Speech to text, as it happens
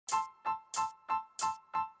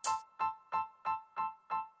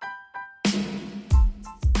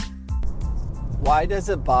Why does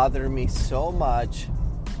it bother me so much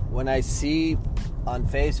when I see on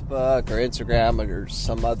Facebook or Instagram or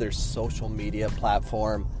some other social media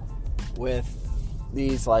platform with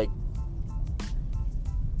these like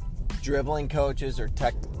dribbling coaches or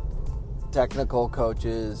technical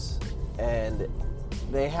coaches, and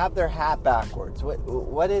they have their hat backwards?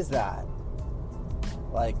 What is that?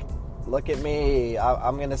 Like, look at me.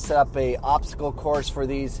 I'm going to set up a obstacle course for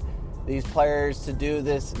these players to do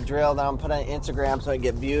this drill that I'm putting on Instagram so I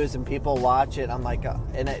get views and people watch it. I'm like,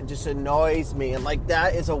 and it just annoys me. I'm like,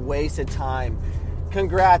 that is a waste of time.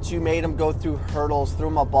 Congrats, you made them go through hurdles, threw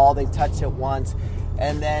them a ball, they touched it once,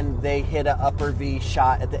 and then they hit an upper V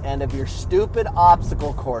shot at the end of your stupid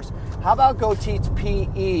obstacle course. How about go teach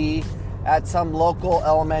PE at some local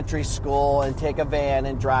elementary school and take a van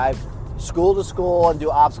and drive school to school and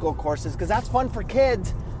do obstacle courses, because that's fun for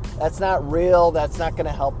kids. That's not real. That's not going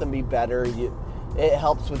to help them be better. It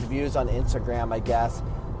helps with views on Instagram, I guess.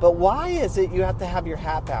 But why is it you have to have your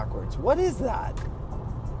hat backwards? What is that?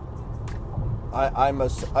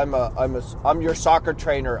 I'm your soccer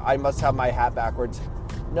trainer. I must have my hat backwards.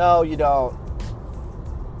 No, you don't.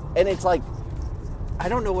 And it's like, I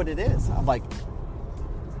don't know what it is. I'm like,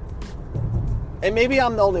 and maybe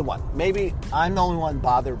I'm the only one. Maybe I'm the only one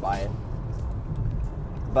bothered by it.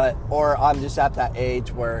 Or I'm just at that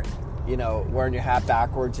age where, wearing your hat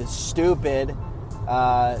backwards is stupid.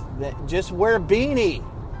 Just wear a beanie.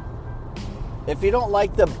 If you don't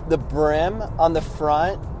like the brim on the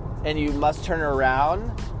front and you must turn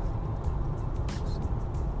around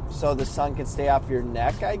so the sun can stay off your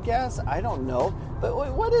neck, I guess. I don't know.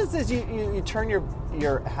 But what is this? You turn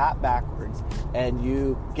your hat backwards and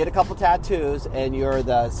you get a couple tattoos and you're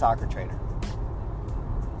the soccer trainer.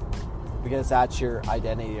 Because that's your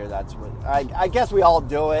identity, or that's what... I guess we all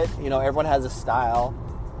do it. Everyone has a style.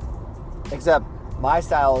 Except my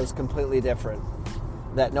style is completely different.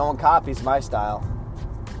 That no one copies my style.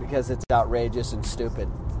 Because it's outrageous and stupid.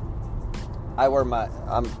 I wear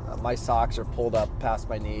my socks are pulled up past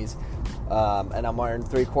my knees. And I'm wearing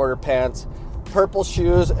 3/4 pants, purple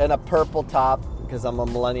shoes, and a purple top. Because I'm a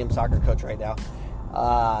Millennium Soccer coach right now.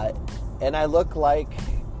 And I look like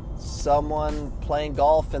someone playing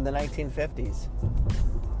golf in the 1950s.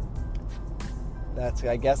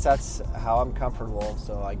 I guess that's how I'm comfortable.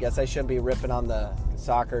 So I guess I shouldn't be ripping on the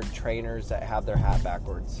soccer trainers that have their hat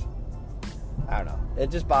backwards. I don't know.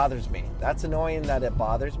 It just bothers me. That's annoying that it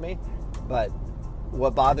bothers me. But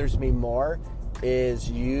what bothers me more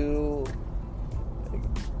is you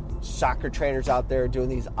soccer trainers out there doing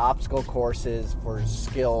these obstacle courses for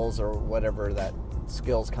Skills or whatever that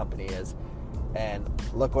Skills company is. And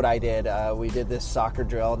look what I did. We did this soccer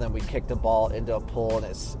drill, and then we kicked the ball into a pool,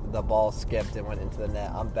 and the ball skipped and went into the net.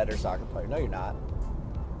 I'm a better soccer player. No, you're not.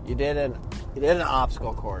 You did an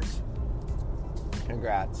obstacle course.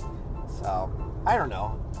 Congrats. So, I don't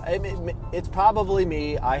know. It's probably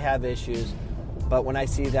me. I have issues. But when I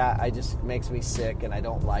see that, it just makes me sick, and I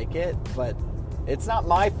don't like it. But it's not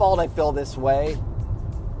my fault I feel this way.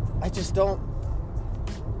 I just don't.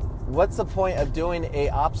 What's the point of doing a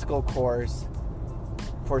obstacle course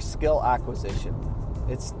for skill acquisition?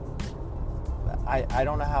 I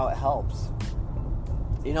don't know how it helps.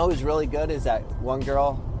 Who's really good is that one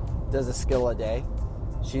girl does a skill a day.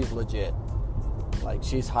 She's legit. Like,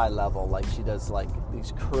 she's high level. Like, she does like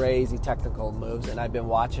these crazy technical moves, and I've been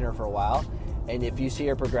watching her for a while. And if you see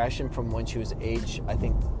her progression from when she was age, I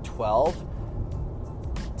think 12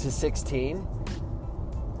 to 16,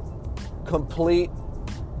 complete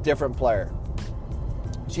different player.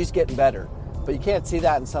 She's getting better. But you can't see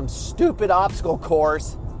that in some stupid obstacle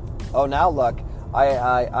course. Oh, now look.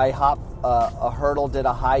 I hopped a hurdle, did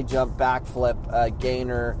a high jump backflip,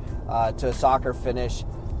 gainer to a soccer finish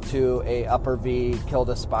to a upper V, killed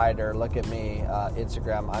a spider. Look at me.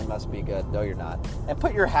 Instagram, I must be good. No, you're not. And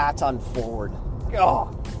put your hats on forward.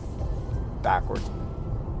 Oh, backwards.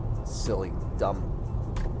 Silly, dumb,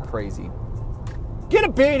 crazy. Get a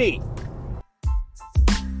beanie!